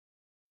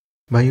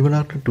Bible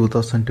art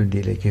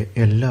 2020ലേക്ക്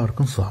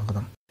എല്ലാവർക്കും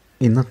സ്വാഗതം.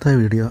 ഇന്നത്തെ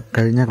വീഡിയോ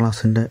കഴിഞ്ഞ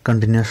ക്ലാസ്സിൻ്റെ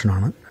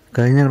കണ്ടിന്യൂഷനാണ്.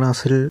 കഴിഞ്ഞ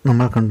ക്ലാസ്സിൽ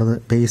നമ്മൾ കണ്ടത്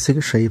ബേസിക്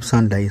ഷേപ്സ്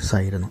ആൻഡ് ലൈൻസ്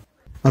ആയിരുന്നു.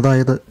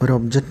 അതായത് ഒരു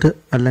ഒബ്ജക്റ്റ്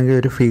അല്ലെങ്കിൽ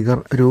ഒരു ഫിഗർ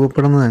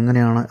രൂപപ്പെടുന്നത്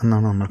എങ്ങനെയാണ്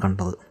എന്നാണ് നമ്മൾ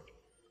കണ്ടത്.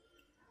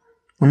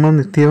 നമ്മൾ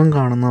നിത്യവും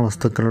കാണുന്ന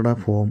വസ്തുക്കളുടെ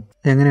ഫോം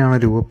എങ്ങനെയാണ്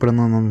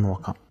രൂപപ്പെടുന്നതെന്ന്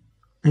നോക്കാം.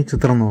 ഈ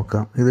ചിത്രം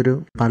നോക്കുക. ഇതൊരു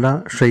പല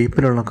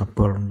ഷേപ്പിലുള്ള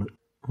കപ്പുകളുണ്ട്.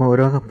 അപ്പോൾ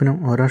ഓരോ കപ്പിനും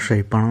ഓരോ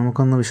ഷേപ്പാണ്.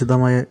 നമുക്കൊന്ന്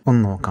വിശദമായി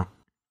ഒന്ന് നോക്കാം.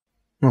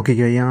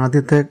 നോക്കിക്കുക, ഈ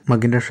ആദ്യത്തെ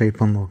മഗിൻ്റെ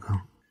ഷേപ്പ് ഒന്ന് നോക്കാം.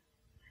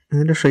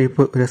 ഇതിൻ്റെ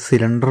ഷേപ്പ് ഒരു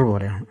സിലിണ്ടർ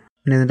പോലെയാണ്.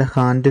 പിന്നെ ഇതിൻ്റെ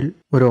ഹാൻഡിൽ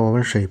ഒരു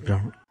ഓവൽ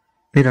ഷേപ്പിലാണ്.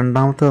 ഇനി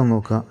രണ്ടാമത്തേത്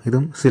നോക്കുക,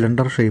 ഇതും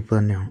സിലിണ്ടർ ഷേപ്പ്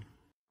തന്നെയാണ്.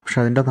 പക്ഷെ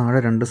അതിൻ്റെ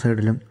താഴെ രണ്ട്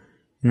സൈഡിലും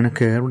ഇങ്ങനെ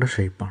കേർവ്ഡ്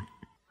ഷേപ്പാണ്.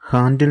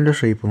 ഹാൻഡിലിൻ്റെ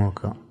ഷേപ്പ്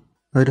നോക്കുക,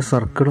 അതൊരു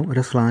സർക്കിളും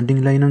ഒരു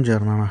സ്ലാൻഡിങ് ലൈനും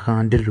ചേർന്നാണ്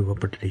ഹാൻഡിൽ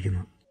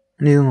രൂപപ്പെട്ടിരിക്കുന്നത്.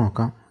 ഇനി ഇത്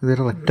നോക്കാം,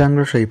 ഇതൊരു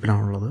റെക്റ്റാങ്കിൾ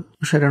ഷേപ്പിലാണുള്ളത്.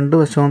 പക്ഷെ രണ്ട്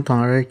വശവും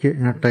താഴേക്ക്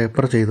ഇങ്ങനെ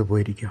ടേപ്പർ ചെയ്ത്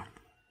പോയിരിക്കുകയാണ്.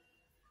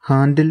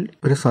 ഹാൻഡിൽ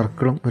ഒരു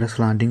സർക്കിളും ഒരു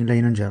സ്ലാൻഡിങ്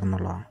ലൈനും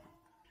ചേർന്നുള്ളതാണ്.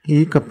 ഈ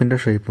കപ്പിൻ്റെ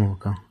ഷേപ്പ്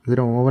നോക്കാം,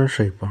 ഇതൊരു ഓവൽ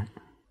ഷേപ്പാണ്.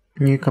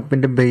 ഇനി ഈ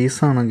കപ്പിൻ്റെ ബേസ്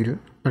ആണെങ്കിൽ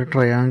ഒരു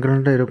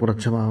ട്രയാങ്കിളിൻ്റെ ഒരു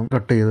കുറച്ച് ഭാഗം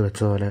കട്ട് ചെയ്ത്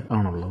വെച്ച പോലെ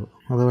ആണുള്ളത്.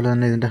 അതുപോലെ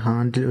തന്നെ ഇതിൻ്റെ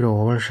ഹാൻഡിൽ ഒരു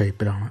ഓവൽ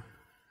ഷേപ്പിലാണ്.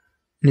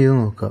 ഇനി ഇത്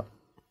നോക്കുക,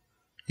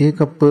 ഈ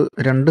കപ്പ്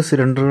രണ്ട്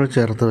സിലിണ്ടറുകൾ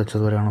ചേർത്ത്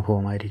വെച്ചതുപോലെയാണ്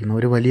ഫോം ആയിരിക്കുന്നത്.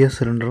 ഒരു വലിയ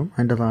സിലിണ്ടറും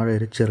അതിൻ്റെ താഴെ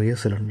ഒരു ചെറിയ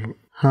സിലിണ്ടറും.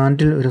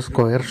 ഹാൻഡിൽ ഒരു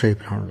സ്ക്വയർ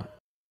ഷേപ്പിലാണുള്ളത്.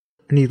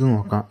 ഇനി ഇത്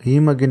നോക്കാം, ഈ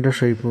മഗിൻ്റെ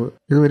ഷേപ്പ്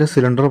ഇത് ഒരു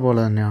സിലിണ്ടർ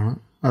പോലെ തന്നെയാണ്.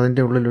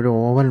 അതിൻ്റെ ഉള്ളിൽ ഒരു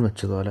ഓവൽ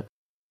വെച്ചതുപോലെ.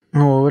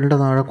 ആ ഓവലിൻ്റെ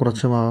താഴെ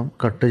കുറച്ച് ഭാഗം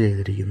കട്ട്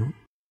ചെയ്തിരിക്കുന്നു.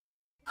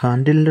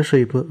 ഹാൻഡിലിൻ്റെ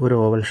ഷേപ്പ് ഒരു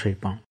ഓവൽ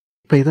ഷേപ്പാണ്.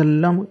 അപ്പോൾ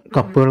ഇതെല്ലാം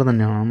കപ്പുകൾ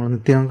തന്നെയാണ്, നമ്മൾ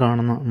നിത്യം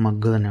കാണുന്ന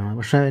മഗ് തന്നെയാണ്.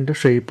 പക്ഷേ അതിൻ്റെ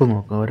ഷേപ്പ്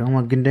നോക്കുക, ഓരോ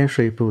മഗിൻ്റെയും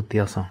ഷേപ്പ്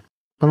വ്യത്യാസമാണ്.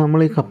 അപ്പോൾ നമ്മൾ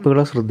ഈ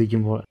കപ്പുകളെ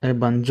ശ്രദ്ധിക്കുമ്പോൾ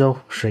ബഞ്ച്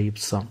ഓഫ്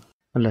ഷേപ്സ് ആണ്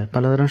അല്ലേ,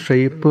 പലതരം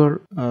ഷേപ്പുകൾ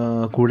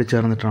കൂടി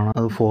ചേർന്നിട്ടാണ്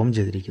അത് ഫോം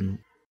ചെയ്തിരിക്കുന്നത്.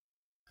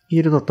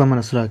 ഈ ഒരു തത്വം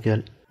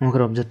മനസ്സിലാക്കിയാൽ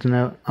നമുക്കൊരു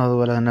ഒബ്ജക്റ്റിനെ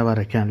അതുപോലെ തന്നെ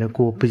വരയ്ക്കാൻ അല്ലെങ്കിൽ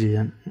കോപ്പി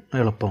ചെയ്യാൻ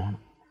എളുപ്പമാണ്.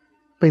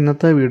 അപ്പോൾ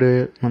ഇന്നത്തെ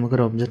വീഡിയോയിൽ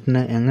നമുക്കൊരു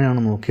ഒബ്ജക്റ്റിനെ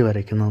എങ്ങനെയാണ് നോക്കി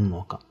വരയ്ക്കുന്നതെന്ന്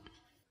നോക്കാം.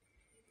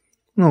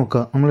 നോക്കുക,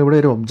 നമ്മളിവിടെ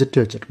ഒരു ഒബ്ജക്റ്റ്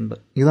വെച്ചിട്ടുണ്ട്.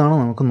 ഇതാണ്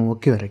നമുക്ക്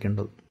നോക്കി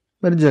വരയ്ക്കേണ്ടത്.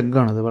 ഒരു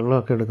ജഗ്ഗാണിത്,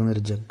 വെള്ളമൊക്കെ എടുക്കുന്ന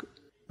ഒരു ജഗ്.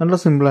 നല്ല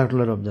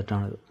സിമ്പിളായിട്ടുള്ളൊരു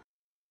ഒബ്ജക്റ്റാണിത്.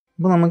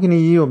 അപ്പോൾ നമുക്കിനി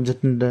ഈ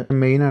ഒബ്ജക്റ്റിൻ്റെ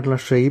മെയിനായിട്ടുള്ള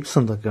ഷേപ്സ്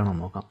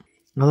എന്തൊക്കെയാണെന്ന് നോക്കാം.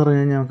 അതറിഞ്ഞ്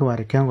കഴിഞ്ഞാൽ നമുക്ക്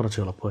വരയ്ക്കാൻ കുറച്ച്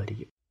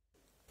എളുപ്പമായിരിക്കും.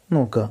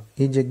 നോക്കുക,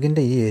 ഈ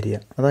ജഗ്ഗിൻ്റെ ഈ ഏരിയ,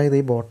 അതായത്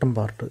ഈ ബോട്ടം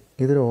പാർട്ട്,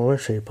 ഇതൊരു ഓവൽ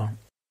ഷേപ്പാണ്.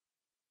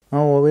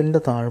 ആ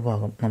ഓവലിൻ്റെ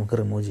താഴ്ഭാഗം നമുക്ക്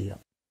റിമൂവ് ചെയ്യാം.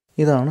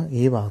 ഇതാണ്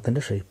ഈ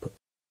ഭാഗത്തിൻ്റെ ഷേപ്പ്.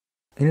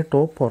 ഇനി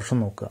ടോപ്പ് പോർഷൻ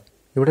നോക്കുക,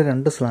 ഇവിടെ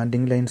രണ്ട്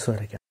സ്ലാൻഡിങ് ലൈൻസ്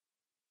വരയ്ക്കാം.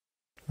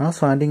 ആ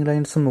സ്ലാൻഡിങ്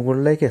ലൈൻസ്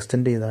മുകളിലേക്ക്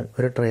എക്സ്റ്റെൻഡ് ചെയ്താൽ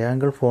ഒരു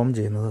ട്രയാങ്കിൾ ഫോം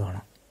ചെയ്യുന്നത്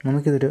കാണാം.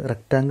 നമുക്കിതൊരു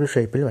റെക്റ്റാങ്കിൾ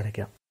ഷേപ്പിൽ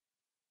വരയ്ക്കാം.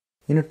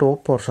 ഇനി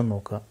ടോപ്പ് പോർഷൻ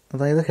നോക്കുക,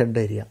 അതായത്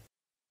ഹെഡ് ഏരിയ.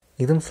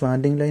 ഇതും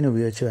സ്ലാൻഡിങ് ലൈൻ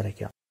ഉപയോഗിച്ച്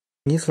വരയ്ക്കാം.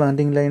 ഈ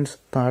സ്ലാൻഡിങ് ലൈൻസ്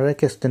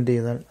താഴേക്ക് എക്സ്റ്റെൻഡ്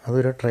ചെയ്താൽ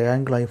അതൊരു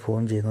ട്രയാങ്കിളായി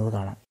ഫോം ചെയ്യുന്നത്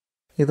കാണാം.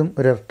 ഇതും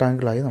ഒരു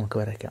റെക്റ്റാങ്കിളായി നമുക്ക്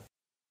വരയ്ക്കാം.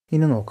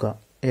 ഇനി നോക്കുക,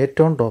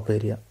 ഏറ്റവും ടോപ്പ്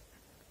ഏരിയ,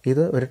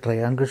 ഇത് ഒരു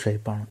ട്രയാങ്കിൾ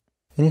ഷേപ്പാണ്.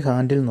 ഇനി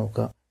ഹാൻഡിൽ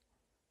നോക്കുക,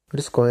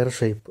 ഒരു സ്ക്വയർ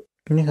ഷേപ്പ്.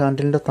 ഇനി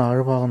ഹാൻഡിലിൻ്റെ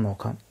താഴ്ഭാഗം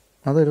നോക്കാം,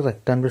 അതൊരു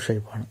റെക്റ്റാങ്കിൾ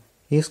ഷേപ്പാണ്.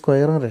 ഈ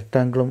സ്ക്വയറും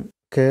റെക്റ്റാങ്കിളും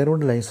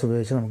കേർവ്ഡ് ലൈൻസ്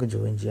ഉപയോഗിച്ച് നമുക്ക്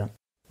ജോയിൻ ചെയ്യാം.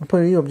 അപ്പോൾ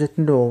ഈ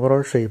ഒബ്ജക്റ്റിൻ്റെ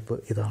ഓവറോൾ ഷേപ്പ്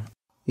ഇതാണ്.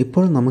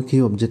 ഇപ്പോൾ നമുക്ക് ഈ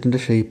ഒബ്ജക്റ്റിൻ്റെ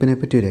ഷേപ്പിനെ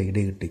പറ്റി ഒരു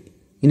ഐഡിയ കിട്ടി.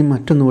 ഇനി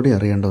മറ്റൊന്നുകൂടി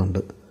അറിയേണ്ടതുണ്ട്,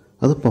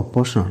 അത്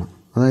പ്രൊപ്പോർഷനാണ്.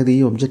 അതായത് ഈ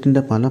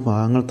ഒബ്ജക്റ്റിൻ്റെ പല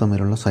ഭാഗങ്ങൾ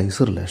തമ്മിലുള്ള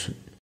സൈസ് റിലേഷൻ.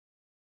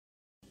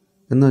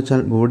 എന്ന്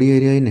വെച്ചാൽ ബോഡി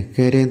ഏരിയയും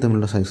നെക്ക് ഏരിയയും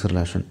തമ്മിലുള്ള സൈസ്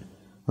റിലേഷൻ,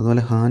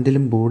 അതുപോലെ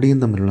ഹാൻഡിലും ബോഡിയും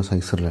തമ്മിലുള്ള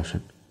സൈസ്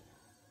റിലേഷൻ.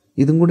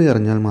 ഇതും കൂടി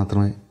അറിഞ്ഞാൽ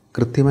മാത്രമേ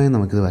കൃത്യമായി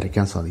നമുക്കിത്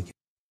വരയ്ക്കാൻ സാധിക്കൂ.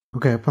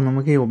 ഓക്കെ, അപ്പോൾ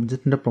നമുക്ക് ഈ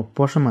ഒബ്ജക്റ്റിൻ്റെ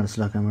പ്രൊപ്പോർഷൻ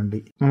മനസ്സിലാക്കാൻ വേണ്ടി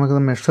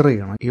നമുക്കത് മെഷർ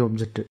ചെയ്യണം ഈ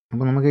ഒബ്ജക്റ്റ്.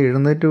 അപ്പോൾ നമുക്ക്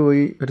എഴുന്നേറ്റ്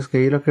പോയി ഒരു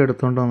സ്കെയിലൊക്കെ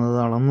എടുത്തുകൊണ്ട് വന്നത്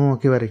അളന്ന്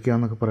നോക്കി വരയ്ക്കുക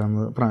എന്നൊക്കെ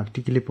പറയുന്നത്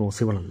പ്രാക്ടിക്കലി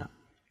പോസിബിൾ അല്ല.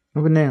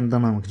 അപ്പോൾ പിന്നെ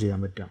എന്താണ് നമുക്ക് ചെയ്യാൻ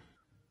പറ്റുക?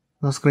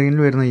 ആ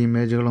സ്ക്രീനിൽ വരുന്ന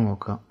ഇമേജുകൾ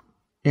നോക്കുക,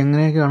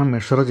 എങ്ങനെയൊക്കെയാണ്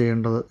മെഷർ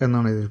ചെയ്യേണ്ടത്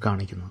എന്നാണ് ഇതിൽ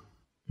കാണിക്കുന്നത്.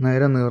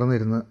 നേരെ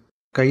നേർന്നിരുന്ന്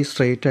കൈ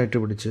സ്ട്രെയിറ്റ് ആയിട്ട്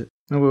പിടിച്ച്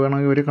നമുക്ക്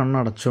വേണമെങ്കിൽ ഒരു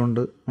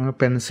കണ്ണടച്ചുകൊണ്ട് നമുക്ക്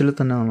പെൻസിലിൽ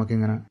തന്നെ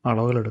നമുക്കിങ്ങനെ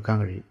അളവുകളെടുക്കാൻ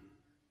കഴിയും.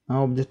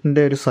 ആ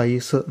ഒബ്ജക്റ്റിൻ്റെ ഒരു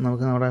സൈസ്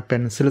നമുക്ക് നമ്മുടെ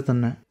പെൻസിലിൽ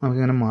തന്നെ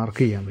നമുക്കിങ്ങനെ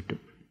മാർക്ക് ചെയ്യാൻ പറ്റും.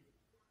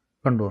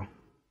 കണ്ടോ?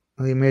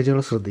 അത് ഇമേജുകൾ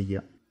ശ്രദ്ധിക്കുക.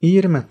 ഈ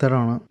ഒരു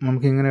മെത്തേഡാണ്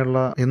നമുക്കിങ്ങനെയുള്ള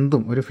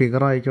എന്തും, ഒരു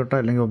ഫിഗർ ആയിക്കോട്ടെ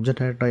അല്ലെങ്കിൽ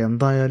ഒബ്ജക്റ്റ് ആയിട്ടോ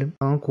എന്തായാലും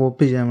അത്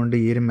കോപ്പി ചെയ്യാൻ വേണ്ടി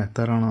ഈ ഒരു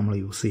മെത്തേഡാണ് നമ്മൾ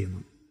യൂസ്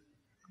ചെയ്യുന്നത്.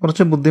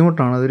 കുറച്ച്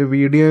ബുദ്ധിമുട്ടാണ്, അതൊരു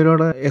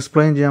വീഡിയോയിലൂടെ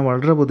എക്സ്പ്ലെയിൻ ചെയ്യാൻ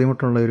വളരെ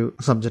ബുദ്ധിമുട്ടുള്ളൊരു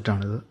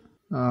സബ്ജക്റ്റാണിത്.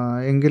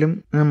 എങ്കിലും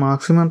ഞാൻ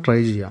മാക്സിമം ട്രൈ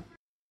ചെയ്യാം.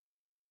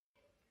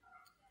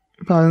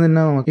 അപ്പോൾ അതിന്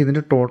തന്നെ നമുക്ക്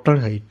ഇതിൻ്റെ ടോട്ടൽ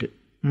ഹൈറ്റ്,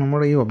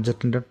 നമ്മുടെ ഈ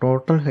ഒബ്ജക്റ്റിൻ്റെ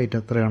ടോട്ടൽ ഹൈറ്റ്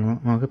എത്രയാണെന്ന്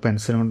നമുക്ക്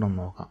പെൻസിൽ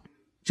കൊണ്ടൊന്ന് നോക്കാം.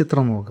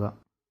 ചിത്രം നോക്കുക,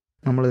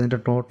 നമ്മളിതിൻ്റെ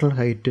ടോട്ടൽ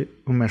ഹൈറ്റ്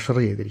മെഷർ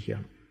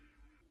ചെയ്തിരിക്കുകയാണ്.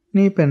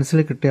 ഇനി ഈ പെൻസിൽ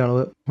കിട്ടിയ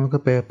അളവ് നമുക്ക്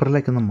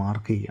പേപ്പറിലേക്കൊന്ന്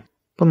മാർക്ക് ചെയ്യാം.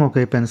 അപ്പോൾ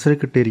നോക്കുക, ഈ പെൻസിൽ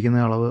കിട്ടിയിരിക്കുന്ന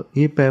അളവ്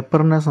ഈ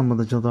പേപ്പറിനെ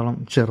സംബന്ധിച്ചിടത്തോളം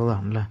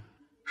ചെറുതാണല്ലേ,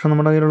 പക്ഷെ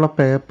നമ്മുടെ കയ്യിലുള്ള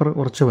പേപ്പർ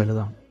കുറച്ച്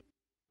വലുതാണ്.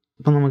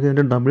 അപ്പോൾ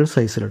നമുക്കിതിൻ്റെ ഡബിൾ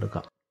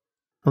സൈസിലെടുക്കാം.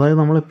 അതായത്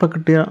നമ്മളിപ്പോൾ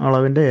കിട്ടിയ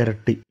അളവിൻ്റെ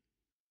ഇരട്ടി.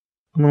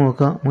 അപ്പോൾ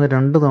നോക്കുക, നമുക്ക്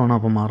 2 തവണ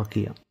അപ്പോൾ മാർക്ക്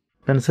ചെയ്യാം.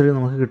 പെൻസിൽ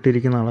നമുക്ക്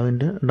കിട്ടിയിരിക്കുന്ന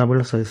അളവിൻ്റെ ഡബിൾ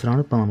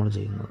സൈസിലാണ് ഇപ്പോൾ നമ്മൾ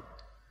ചെയ്യുന്നത്.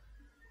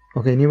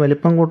 ഓക്കെ, ഇനി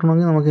വലിപ്പം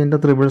കൂട്ടണമെങ്കിൽ നമുക്ക് ഇതിൻ്റെ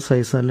ത്രിബിൾ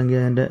സൈസ് അല്ലെങ്കിൽ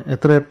അതിൻ്റെ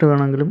എത്ര ഇരട്ടി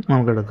വേണമെങ്കിലും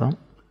നമുക്കെടുക്കാം.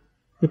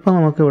 ഇപ്പോൾ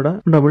നമുക്കിവിടെ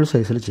ഡബിൾ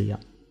സൈസിൽ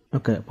ചെയ്യാം.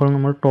 ഓക്കെ, അപ്പോൾ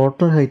നമ്മൾ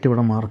ടോട്ടൽ ഹൈറ്റ്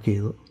ഇവിടെ മാർക്ക്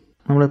ചെയ്തു.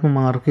 നമ്മളിപ്പോൾ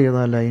മാർക്ക് ചെയ്ത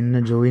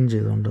ലൈനിനെ ജോയിൻ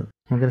ചെയ്തുകൊണ്ട്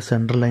നമുക്കൊരു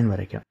സെൻറ്റർ ലൈൻ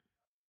വരയ്ക്കാം.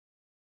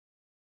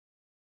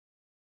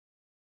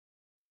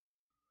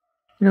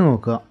 ഇനി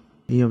നോക്കുക,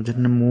 ഈ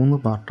ഒബ്ജക്റ്റിൻ്റെ 3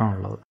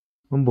 പാർട്ടാണുള്ളത്.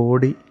 അപ്പം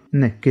ബോഡി,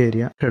 നെക്ക്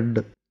ഏരിയ,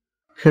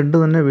 ഹെഡ്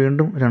തന്നെ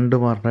വീണ്ടും 2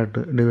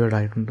 പാർട്ടായിട്ട് ഡിവൈഡ്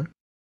ആയിട്ടുണ്ട്.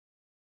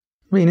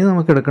 അപ്പോൾ ഇനി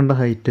നമുക്ക് എടുക്കേണ്ട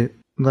ഹൈറ്റ്,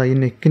 ഈ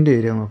നെക്കിൻ്റെ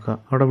ഏരിയ നോക്കുക,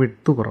 അവിടെ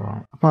വിഡ്ത്ത്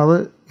കുറവാണ്. അപ്പോൾ അത്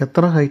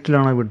എത്ര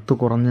ഹൈറ്റിലാണ് വിഡ്ത്ത്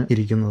കുറഞ്ഞ്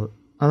ഇരിക്കുന്നത്,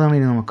 അതാണ്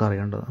ഇനി നമുക്ക്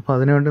അറിയേണ്ടത്. അപ്പോൾ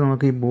അതിനുവേണ്ടി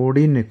നമുക്ക് ഈ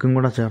ബോഡിയും നെക്കും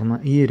കൂടെ ചേർന്ന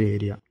ഈ ഒരു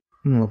ഏരിയ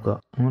നോക്കുക.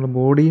 നമ്മൾ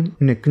ബോഡിയും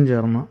നെക്കും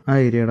ചേർന്ന ആ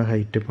ഏരിയയുടെ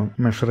ഹൈറ്റ് ഇപ്പം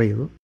മെഷർ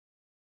ചെയ്തു.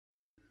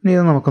 ഇനി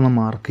ഇത് നമുക്കൊന്ന്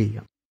മാർക്ക്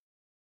ചെയ്യാം.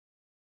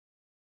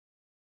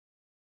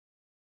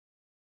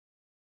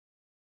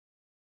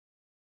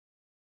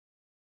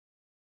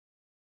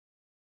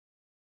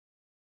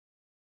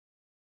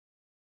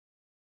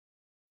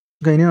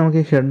 ഇനി നമുക്ക്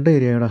ഈ ഹെഡ്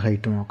ഏരിയയുടെ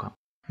ഹൈറ്റ് നോക്കാം.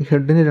 ഈ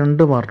ഹെഡിന്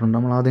 2 പാർട്ടുണ്ട്,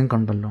 നമ്മൾ ആദ്യം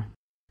കണ്ടല്ലോ.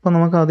 അപ്പോൾ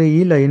നമുക്ക് ആദ്യം ഈ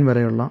ലൈൻ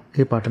വരെയുള്ള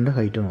ഈ പാർട്ടിൻ്റെ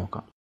ഹൈറ്റ്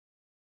നോക്കാം.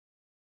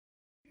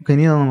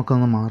 ഇനി അത്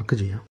നമുക്കൊന്ന് മാർക്ക്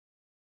ചെയ്യാം.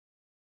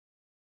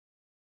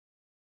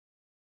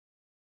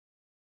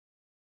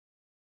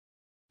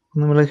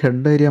 നമ്മൾ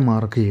ഹെഡ് ഏരിയ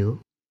മാർക്ക് ചെയ്തു.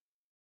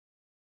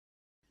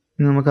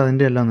 ഇനി നമുക്ക്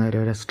അതിൻ്റെ എല്ലാം നേരെ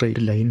ഒരു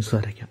സ്ട്രെയിറ്റ് ലൈൻസ്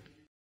വരയ്ക്കാം.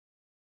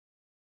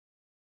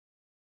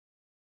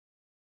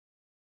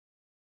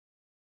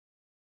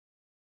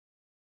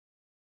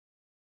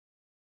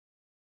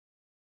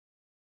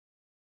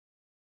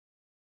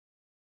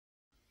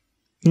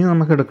 ഇനി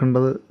നമുക്ക്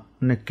എടുക്കേണ്ടത്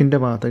നെക്കിൻ്റെ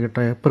ഭാഗത്തേക്ക്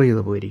ടേപ്പർ ചെയ്ത്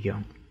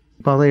പോയിരിക്കുകയാണ്.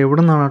 അപ്പോൾ അത്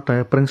എവിടെ നിന്നാണ് ആ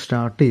ടേപ്പറിങ്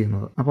സ്റ്റാർട്ട്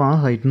ചെയ്യുന്നത്, അപ്പോൾ ആ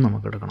ഹൈറ്റും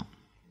നമുക്ക് എടുക്കണം.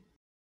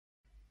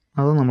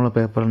 അത് നമ്മൾ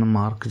പേപ്പറിൽ നിന്ന്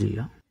മാർക്ക്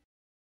ചെയ്യുക.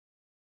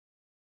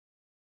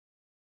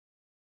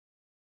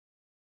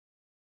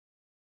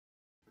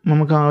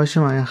 നമുക്ക്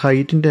ആവശ്യമായ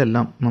ഹൈറ്റിൻ്റെ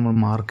എല്ലാം നമ്മൾ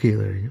മാർക്ക്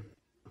ചെയ്ത് കഴിഞ്ഞു.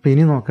 അപ്പോൾ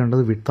ഇനി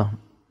നോക്കേണ്ടത് വിഡ്ത്താണ്.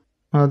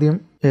 ആദ്യം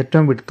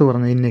ഏറ്റവും വിഡ്ത്ത്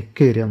പറഞ്ഞ ഈ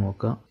നെക്ക് ഏരിയ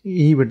നോക്കുക.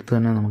 ഈ വിഡ്ത്ത്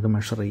തന്നെ നമുക്ക്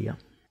മെഷർ ചെയ്യാം.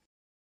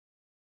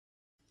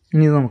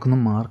 ഇനി ഇത് നമുക്കൊന്ന്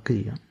മാർക്ക്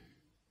ചെയ്യാം.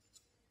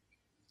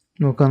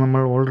 നോക്കുക,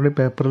 നമ്മൾ ഓൾറെഡി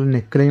പേപ്പറിൽ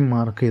നെക്ക് ലൈൻ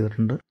മാർക്ക്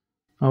ചെയ്തിട്ടുണ്ട്.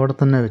 അവിടെ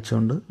തന്നെ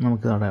വെച്ചുകൊണ്ട്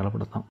നമുക്കിത്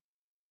അടയാളപ്പെടുത്താം.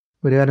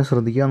 ഒരു കാര്യം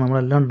ശ്രദ്ധിക്കുക,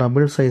 നമ്മളെല്ലാം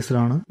ഡബിൾ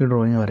സൈസിലാണ് ഈ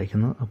ഡ്രോയിങ്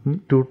വരയ്ക്കുന്നത്. അപ്പം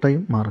 2 ടൈം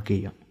മാർക്ക്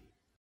ചെയ്യാം.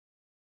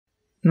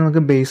 ഇനി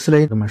നമുക്ക് ബേസ്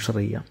ലൈൻ മെഷർ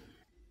ചെയ്യാം.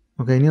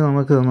 ഓക്കെ, ഇനി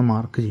നമുക്ക് ഇതൊന്ന്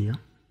മാർക്ക് ചെയ്യാം.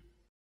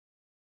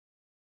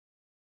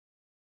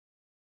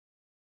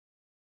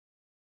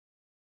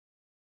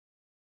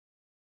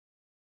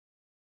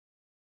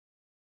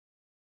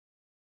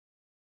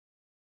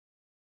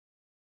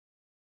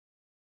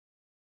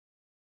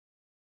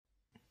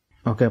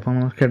 ഓക്കെ, അപ്പോൾ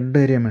നമ്മൾ ഹെഡ്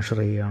ഏരിയ മെഷർ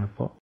ചെയ്യുകയാണ്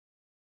ഇപ്പോൾ.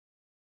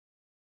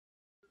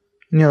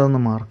 ഇനി അതൊന്ന്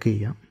മാർക്ക്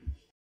ചെയ്യാം.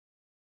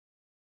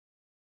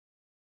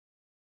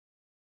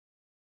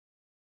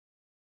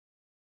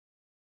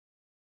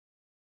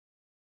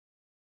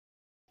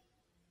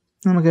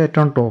 നമുക്ക്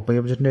ഏറ്റവും ടോപ്പ്, ഈ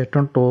ഒബ്ജക്റ്റിൻ്റെ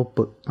ഏറ്റവും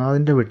ടോപ്പ്,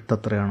 അതിൻ്റെ വിഡ്ത്ത്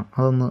എത്രയാണ്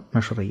അതൊന്ന്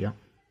മെഷർ ചെയ്യാം.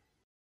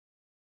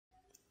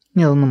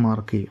 ഇനി അതൊന്ന്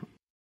മാർക്ക് ചെയ്യാം.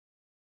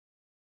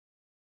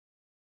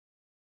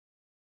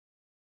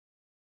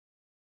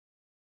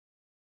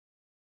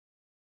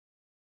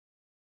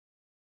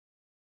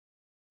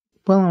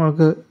 ഇപ്പോൾ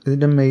നമ്മൾക്ക്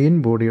ഇതിൻ്റെ മെയിൻ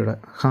ബോഡിയുടെ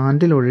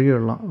ഹാൻഡിൽ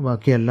ഒഴികെയുള്ള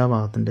ബാക്കി എല്ലാ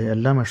ഭാഗത്തിൻ്റെ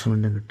എല്ലാ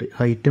മെഷർമെൻറ്റും കിട്ടി,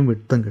 ഹൈറ്റും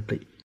വിഡ്ത്തും കിട്ടി.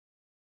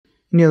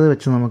 ഇനി അത്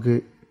വെച്ച് നമുക്ക്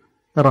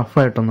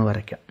റഫായിട്ടൊന്ന്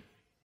വരയ്ക്കാം.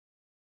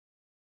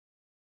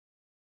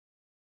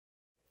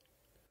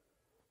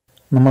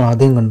 നമ്മൾ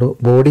ആദ്യം കണ്ടു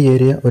ബോഡി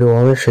ഏരിയ ഒരു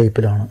ഓവൽ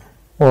ഷേപ്പിലാണ്.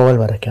 ഓവൽ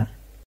വരയ്ക്കാം.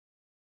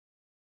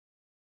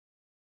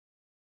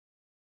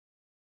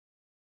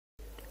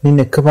 ഇനി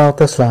നെക്ക്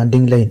ഭാഗത്തെ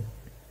സ്ലാൻഡിങ് ലൈൻ,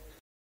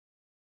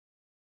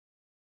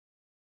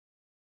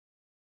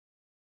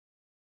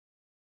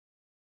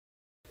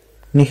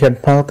 ഇനി ഹെഡ്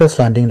ഭാഗത്തെ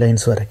സ്ലാൻഡിങ്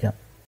ലൈൻസ് വരയ്ക്കാം.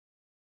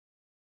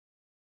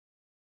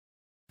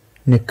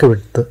 നെക്ക്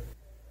വിഡ്ത്ത്,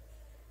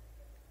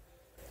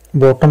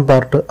 ബോട്ടം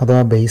പാർട്ട്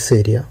അഥവാ ബേസ്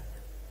ഏരിയ,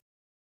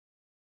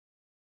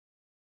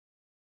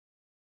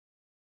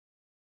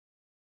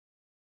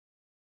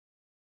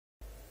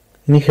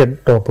 ഇനി ഹെഡ്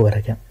ടോപ്പ്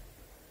വരയ്ക്കാം.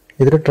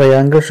 ഇതൊരു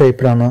ട്രയാങ്കിൾ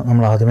ഷേപ്പിലാണ്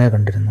നമ്മൾ ആദ്യമേ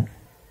കണ്ടിരുന്നു.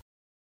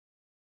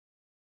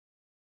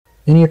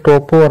 ഇനി ഈ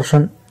ടോപ്പ്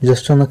പോർഷൻ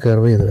ജസ്റ്റ് ഒന്ന്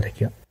കർവ് ചെയ്ത്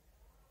വരയ്ക്കുക.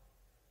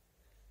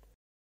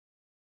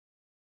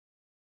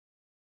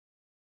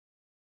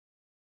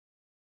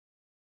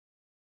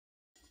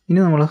 ഇനി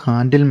നമ്മൾ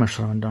ഹാൻഡിൽ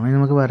മെഷർമെൻ്റ് ആണ്. ഇനി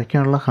നമുക്ക്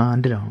വരയ്ക്കാനുള്ള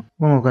ഹാൻഡിലാണ്.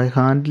 അപ്പോൾ നോക്കാം, ഈ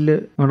ഹാൻഡിൽ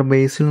നമ്മുടെ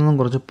ബേസിൽ നിന്നും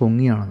കുറച്ച്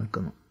പൊങ്ങിയാണ്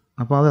നിൽക്കുന്നത്.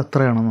 അപ്പോൾ അത്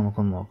എത്രയാണെന്ന്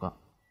നമുക്കൊന്ന് നോക്കാം.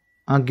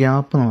 ആ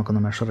ഗ്യാപ്പ്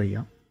നമുക്കൊന്ന് മെഷർ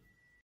ചെയ്യാം.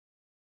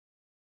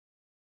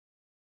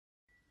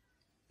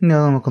 ഇനി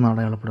അത് നമുക്കൊന്ന്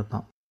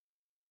അടയാളപ്പെടുത്താം.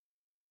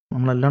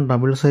 നമ്മളെല്ലാം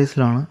ഡബിൾ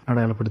സൈസിലാണ്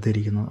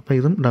അടയാളപ്പെടുത്തിയിരിക്കുന്നത്. അപ്പോൾ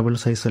ഇതും ഡബിൾ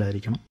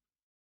സൈസിലായിരിക്കണം.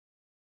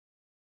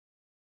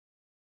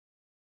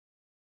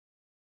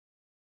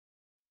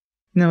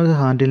 ഇനി നമുക്ക്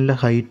ഹാൻഡിലിൻ്റെ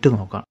ഹൈറ്റ്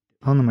നോക്കാം.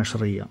 അതൊന്ന്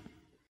മെഷർ ചെയ്യാം.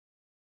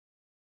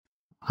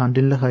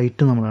 ഹാൻഡിലിൻ്റെ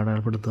ഹൈറ്റ് നമ്മൾ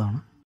അടയാളപ്പെടുത്തുകയാണ്.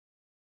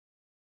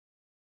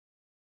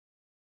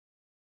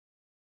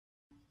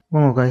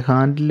 അപ്പോൾ നോക്കാം, ഈ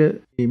ഹാൻഡിൽ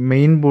ഈ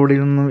മെയിൻ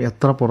ബോഡിയിൽ നിന്ന്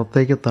എത്ര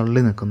പുറത്തേക്ക്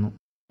തള്ളി നിൽക്കുന്നു,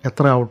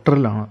 എത്ര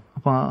ഔട്ടറിലാണ്.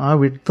 അപ്പോൾ ആ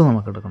വിഡ്ത്ത്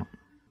നമുക്ക് എടുക്കണം.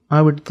 ആ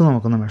വിഡ്ത്ത്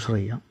നമുക്കൊന്ന് മെഷർ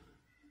ചെയ്യാം.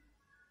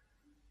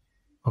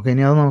 ഓക്കെ,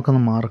 ഇനി അത്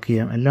നമുക്കൊന്ന് മാർക്ക്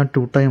ചെയ്യാം. എല്ലാം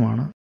 2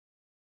 ടൈമാണ്.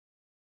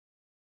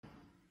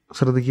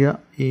 ശ്രദ്ധിക്കുക,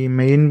 ഈ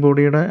മെയിൻ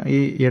ബോഡിയുടെ ഈ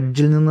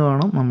എഡ്ജിൽ നിന്ന്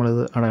വേണം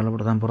നമ്മളിത്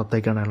അടയാളപ്പെടുത്താൻ,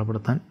 പുറത്തേക്ക്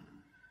അടയാളപ്പെടുത്താൻ.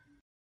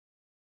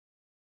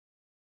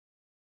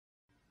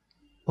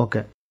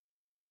 ഓക്കെ,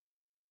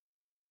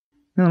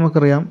 ഇനി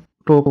നമുക്കറിയാം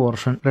ടോപ്പ്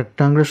പോർഷൻ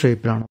റെക്ടാങ്കിൾ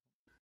ഷേപ്പിലാണ്.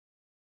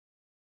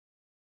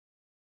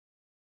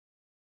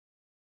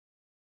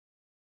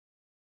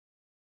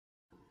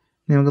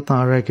 ഇനി നമുക്ക്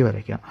താഴേക്ക്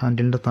വരയ്ക്കാം.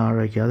 ഹാൻഡിലിൻ്റെ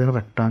താഴേക്ക്, അതിന്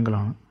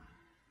റെക്ടാങ്കിളാണ്.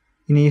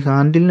 ഇനി ഈ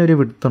ഹാൻഡിലിനൊരു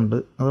വിഡ്ത്തുണ്ട്,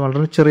 അത്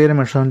വളരെ ചെറിയൊരു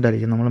മെഷർമെൻ്റ്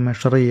ആയിരിക്കും നമ്മൾ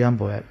മെഷർ ചെയ്യാൻ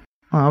പോയാൽ.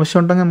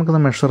 ആവശ്യമുണ്ടെങ്കിൽ നമുക്കത്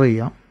മെഷർ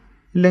ചെയ്യാം,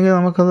 ഇല്ലെങ്കിൽ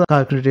നമുക്കത്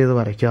കാൽക്കുലേറ്റ് ചെയ്ത്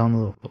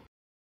വരയ്ക്കാവുന്നതേ ഉള്ളൂ.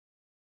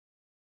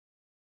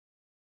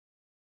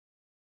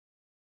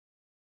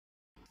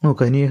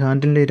 നോക്കാം, ഇനി ഈ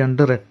ഹാൻഡിലിൻ്റെ ഈ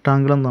 2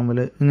 റെക്ടാങ്കിളും തമ്മിൽ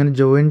ഇങ്ങനെ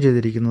ജോയിൻ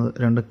ചെയ്തിരിക്കുന്നത്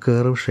 2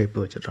 കേർവ് ഷേപ്പ്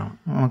വെച്ചിട്ടാണ്.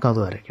 നമുക്കത്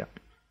വരയ്ക്കാം.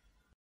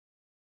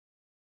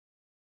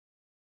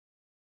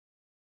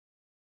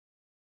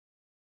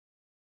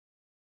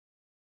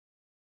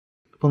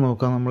 ഇപ്പോൾ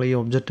നോക്കാം, നമ്മൾ ഈ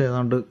ഒബ്ജക്റ്റ്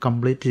ഏതാണ്ട്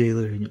കംപ്ലീറ്റ് ചെയ്ത്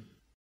കഴിഞ്ഞു.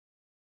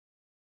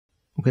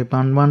 ഓക്കെ, ഇപ്പോൾ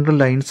അൺവാണ്ടഡ്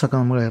ലൈൻസൊക്കെ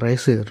നമ്മൾ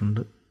എറേസ് ചെയ്തിട്ടുണ്ട്.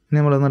 ഇനി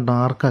നമ്മളൊന്ന്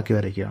ഡാർക്കാക്കി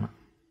വരയ്ക്കുകയാണ്.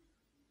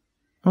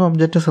 അപ്പോൾ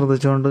ഒബ്ജക്റ്റ്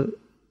ശ്രദ്ധിച്ചുകൊണ്ട്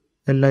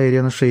എല്ലാ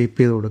ഏരിയ ഒന്ന് ഷേപ്പ്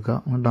ചെയ്ത് കൊടുക്കുക,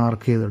 ഒന്ന്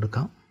ഡാർക്ക്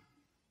ചെയ്തെടുക്കാം.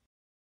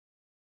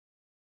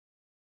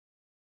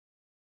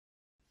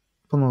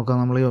 ഇപ്പോൾ നോക്കാം,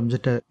 നമ്മൾ ഈ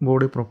ഒബ്ജക്റ്റ്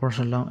ബോഡി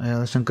പ്രൊപ്പോർഷൻ എല്ലാം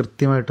ഏകദേശം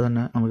കൃത്യമായിട്ട്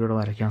തന്നെ നമുക്കിവിടെ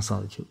വരയ്ക്കാൻ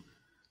സാധിച്ചു.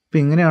 അപ്പോൾ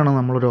ഇങ്ങനെയാണ്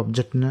നമ്മളൊരു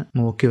ഒബ്ജക്റ്റിനെ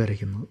നോക്കി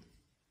വരയ്ക്കുന്നത്.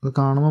 ഇത്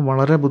കാണുമ്പോൾ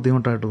വളരെ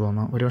ബുദ്ധിമുട്ടായിട്ട്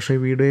തോന്നാം. ഒരുപക്ഷെ ഈ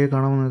വീഡിയോയിൽ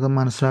കാണുമ്പോൾ നിങ്ങൾക്ക്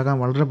മനസ്സിലാക്കാൻ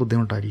വളരെ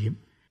ബുദ്ധിമുട്ടായിരിക്കും.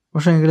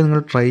 പക്ഷേ എങ്കിലും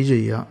നിങ്ങൾ ട്രൈ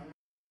ചെയ്യുക.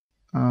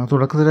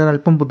 തുടക്കത്തിൽ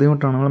അല്പം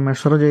ബുദ്ധിമുട്ടാണ്. നമ്മൾ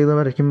മെഷർ ചെയ്ത്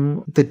വരയ്ക്കുമ്പോൾ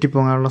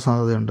തെറ്റിപ്പോകാനുള്ള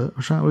സാധ്യതയുണ്ട്.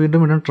 പക്ഷേ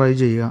വീണ്ടും ട്രൈ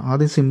ചെയ്യുക.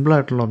 ആദ്യം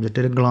സിമ്പിളായിട്ടുള്ള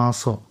ഒബ്ജക്റ്റ്, ഒരു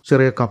ഗ്ലാസ്സോ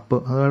ചെറിയ കപ്പ്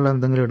അതുപോലെ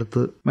എന്തെങ്കിലും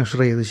എടുത്ത്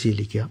മെഷർ ചെയ്ത്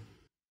ശീലിക്കുക.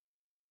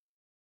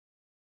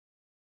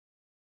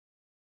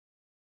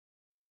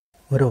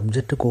 ഒരു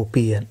ഒബ്ജക്റ്റ്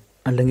കോപ്പി ചെയ്യാൻ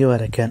അല്ലെങ്കിൽ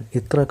വരയ്ക്കാൻ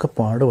ഇത്രയൊക്കെ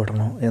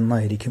പാടുപെടണോ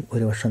എന്നായിരിക്കും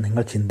ഒരുപക്ഷെ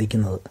നിങ്ങൾ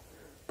ചിന്തിക്കുന്നത്.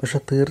 പക്ഷെ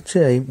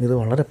തീർച്ചയായും ഇത്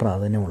വളരെ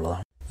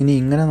പ്രാധാന്യമുള്ളതാണ്. ഇനി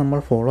ഇങ്ങനെ നമ്മൾ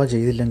ഫോളോ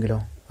ചെയ്തില്ലെങ്കിലോ,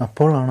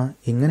 അപ്പോഴാണ്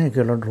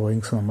ഇങ്ങനെയൊക്കെയുള്ള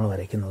ഡ്രോയിങ്സ് നമ്മൾ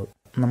വരയ്ക്കുന്നത്.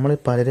 നമ്മളിൽ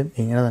പലരും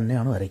ഇങ്ങനെ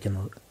തന്നെയാണ്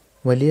വരയ്ക്കുന്നത്.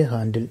 വലിയ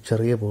ഹാൻഡിൽ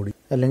ചെറിയ ബോഡി,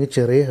 അല്ലെങ്കിൽ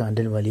ചെറിയ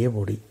ഹാൻഡിൽ വലിയ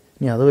ബോഡി,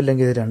 ഇനി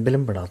അതുമില്ലെങ്കിൽ ഇത്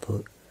രണ്ടിലും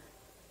പെടാത്തത്.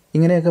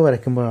 ഇങ്ങനെയൊക്കെ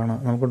വരയ്ക്കുമ്പോഴാണ്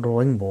നമുക്ക്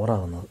ഡ്രോയിങ്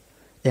ബോറാകുന്നത്.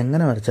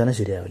 എങ്ങനെ വരച്ചാലും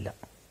ശരിയാവില്ല.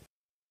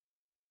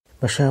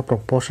 പക്ഷേ ആ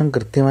പ്രൊപ്പോർഷൻ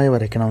കൃത്യമായി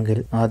വരയ്ക്കണമെങ്കിൽ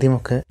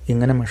ആദ്യമൊക്കെ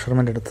ഇങ്ങനെ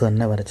മെഷർമെൻ്റ് എടുത്ത്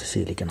തന്നെ വരച്ച്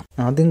ശീലിക്കണം.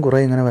 ആദ്യം കുറേ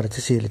ഇങ്ങനെ വരച്ച്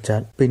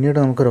ശീലിച്ചാൽ പിന്നീട്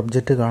നമുക്കൊരു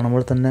ഒബ്ജക്റ്റ്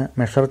കാണുമ്പോൾ തന്നെ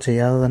മെഷർ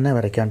ചെയ്യാതെ തന്നെ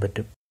വരയ്ക്കാൻ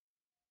പറ്റും.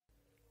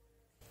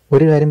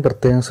 ഒരു കാര്യം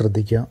പ്രത്യേകം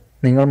ശ്രദ്ധിക്കുക,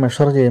 നിങ്ങൾ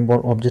മെഷർ ചെയ്യുമ്പോൾ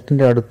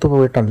ഒബ്ജക്റ്റിൻ്റെ അടുത്ത്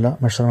പോയിട്ടല്ല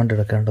മെഷർമെൻ്റ്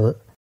എടുക്കേണ്ടത്.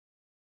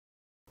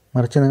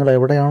 മറിച്ച് നിങ്ങൾ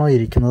എവിടെയാണോ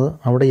ഇരിക്കുന്നത്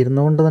അവിടെ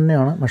ഇരുന്നുകൊണ്ട്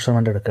തന്നെയാണ്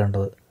മെഷർമെൻ്റ്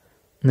എടുക്കേണ്ടത്.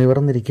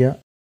 നിവർന്നിരിക്കുക,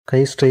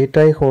 കൈ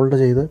സ്ട്രെയിറ്റായി ഹോൾഡ്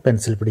ചെയ്ത്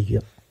പെൻസിൽ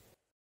പിടിക്കുക.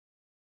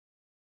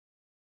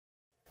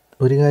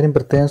 ഒരു കാര്യം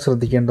പ്രത്യേകം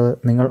ശ്രദ്ധിക്കേണ്ടത്,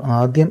 നിങ്ങൾ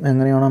ആദ്യം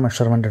എങ്ങനെയാണോ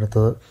മെഷർമെൻ്റ്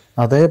എടുത്തത്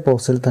അതേ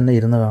പോസിൽ തന്നെ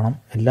ഇരുന്ന് വേണം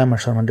എല്ലാ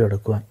മെഷർമെൻറ്റും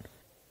എടുക്കുവാൻ.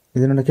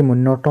 ഇതിനിടയ്ക്ക്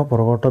മുന്നോട്ടോ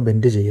പുറകോട്ടോ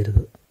ബെൻഡ്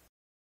ചെയ്യരുത്.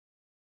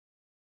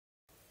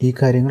 ഈ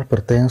കാര്യങ്ങൾ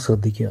പ്രത്യേകം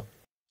ശ്രദ്ധിക്കുക.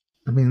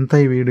 അപ്പോൾ ഇന്നത്തെ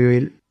ഈ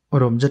വീഡിയോയിൽ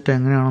ഒരു ഒബ്ജക്റ്റ്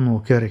എങ്ങനെയാണോ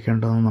നോക്കി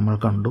വരയ്ക്കേണ്ടതെന്ന് നമ്മൾ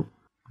കണ്ടു.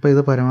 അപ്പോൾ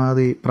ഇത്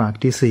പരമാവധി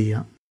പ്രാക്ടീസ്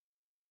ചെയ്യുക.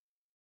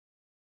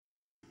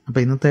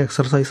 അപ്പോൾ ഇന്നത്തെ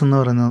എക്സർസൈസ് എന്ന്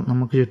പറയുന്നത്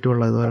നമുക്ക്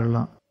ചുറ്റുമുള്ള ഇതുപോലുള്ള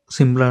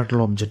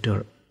സിമ്പിളായിട്ടുള്ള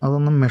ഒബ്ജക്റ്റുകൾ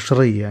അതൊന്ന് മെഷർ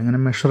ചെയ്യുക. അങ്ങനെ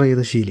മെഷർ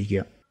ചെയ്ത്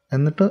ശീലിക്കുക.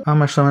 എന്നിട്ട് ആ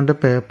മെഷർമെൻ്റ്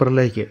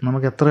പേപ്പറിലേക്ക്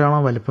നമുക്ക് എത്രയാണോ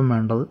വലിപ്പം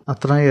വേണ്ടത്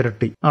അത്രയും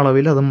ഇരട്ടി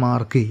അളവിൽ അത്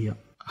മാർക്ക് ചെയ്യുക.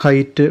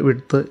 ഹൈറ്റ്,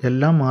 വിഡ്ത്ത്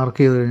എല്ലാം മാർക്ക്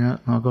ചെയ്ത് കഴിഞ്ഞാൽ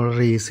നമുക്ക്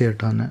വളരെ ഈസി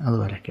ആയിട്ട് തന്നെ അത്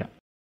വരയ്ക്കാം.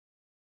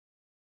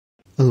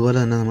 അതുപോലെ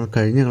തന്നെ നമ്മൾ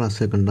കഴിഞ്ഞ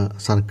ക്ലാസ്സിൽ കണ്ട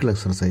സർക്കിൾ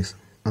എക്സർസൈസ്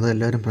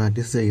അതെല്ലാവരും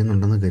പ്രാക്ടീസ്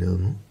ചെയ്യുന്നുണ്ടെന്ന്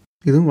കരുതുന്നു.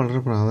 ഇതും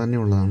വളരെ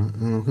പ്രാധാന്യമുള്ളതാണ്.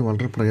 നമുക്ക്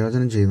വളരെ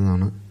പ്രയോജനം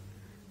ചെയ്യുന്നതാണ്.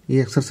 ഈ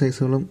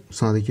എക്സർസൈസുകളും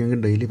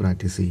സാധിക്കുമെങ്കിൽ ഡെയിലി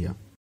പ്രാക്ടീസ് ചെയ്യാം.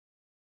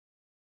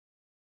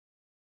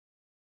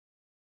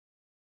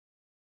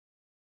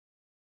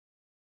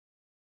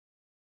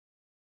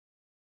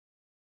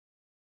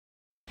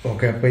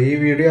 ഓക്കെ, അപ്പോൾ ഈ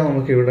വീഡിയോ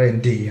നമുക്ക് ഇവിടെ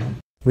എൻഡ് ചെയ്യാം.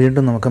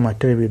 വീണ്ടും നമുക്ക്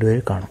മറ്റൊരു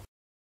വീഡിയോയിൽ കാണാം.